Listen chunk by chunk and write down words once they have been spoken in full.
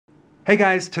Hey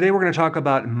guys, today we're going to talk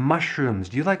about mushrooms.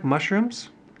 Do you like mushrooms?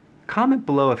 Comment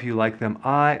below if you like them.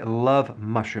 I love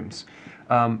mushrooms.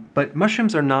 But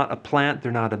mushrooms are not a plant,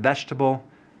 they're not a vegetable,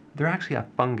 they're actually a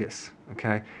fungus,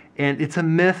 okay? And it's a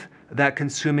myth that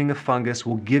consuming a fungus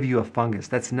will give you a fungus.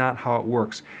 That's not how it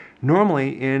works.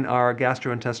 Normally in our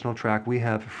gastrointestinal tract, we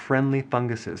have friendly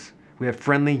funguses. We have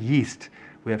friendly yeast.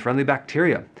 We have friendly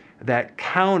bacteria that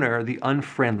counter the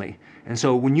unfriendly. And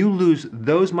so when you lose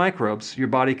those microbes, your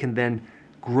body can then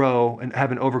grow and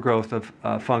have an overgrowth of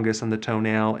fungus on the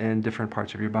toenail and different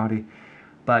parts of your body.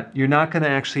 But you're not going to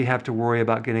actually have to worry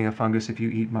about getting a fungus if you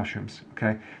eat mushrooms,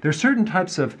 okay? There are certain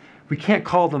types of, we can't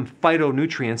call them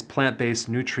phytonutrients, plant-based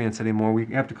nutrients anymore. We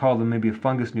have to call them maybe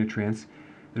fungus nutrients.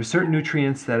 There's certain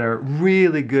nutrients that are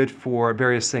really good for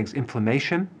various things: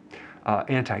 inflammation,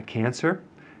 anti-cancer,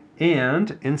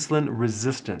 and insulin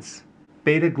resistance.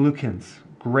 Beta-glucans,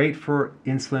 great for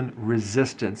insulin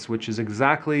resistance, which is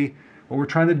exactly what we're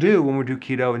trying to do when we do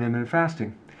keto and intermittent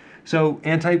fasting. So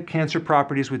anti-cancer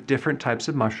properties with different types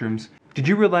of mushrooms. Did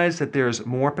you realize that there's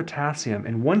more potassium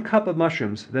in 1 cup of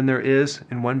mushrooms than there is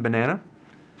in 1 banana?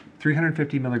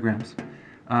 350 milligrams.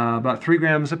 About 3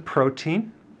 grams of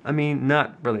protein. I mean,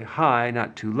 not really high,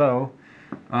 not too low.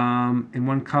 In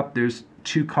 1 cup, there's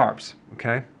 2 carbs,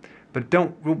 okay? But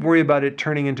don't worry about it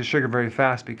turning into sugar very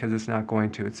fast, because it's not going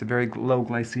to. It's a very low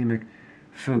glycemic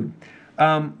food.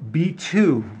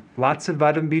 B2, lots of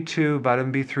vitamin B2,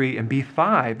 vitamin B3, and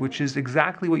B5, which is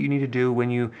exactly what you need to do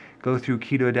when you go through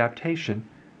keto adaptation.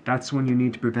 That's when you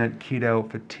need to prevent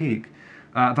keto fatigue.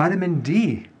 Vitamin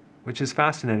D, which is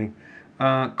fascinating.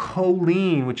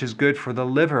 Choline, which is good for the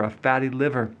liver, a fatty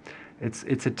liver.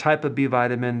 It's a type of B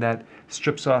vitamin that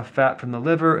strips off fat from the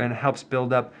liver and helps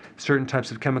build up certain types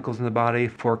of chemicals in the body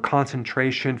for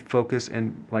concentration, focus,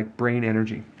 and like brain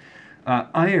energy.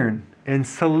 Iron and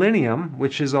selenium,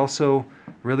 which is also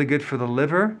really good for the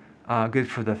liver, good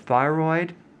for the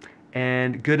thyroid,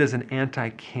 and good as an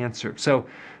anti-cancer. So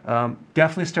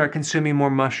definitely start consuming more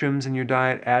mushrooms in your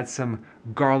diet. Add some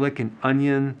garlic and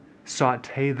onion,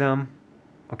 saute them.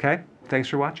 Okay? Thanks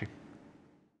for watching.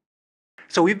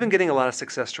 So we've been getting a lot of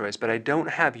success stories, but I don't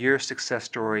have your success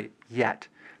story yet.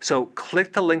 So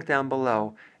click the link down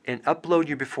below and upload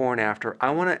your before and after. I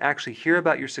want to actually hear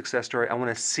about your success story. I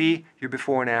want to see your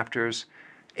before and afters.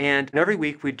 And every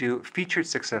week we do featured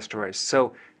success stories.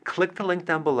 So click the link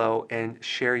down below and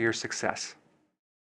share your success.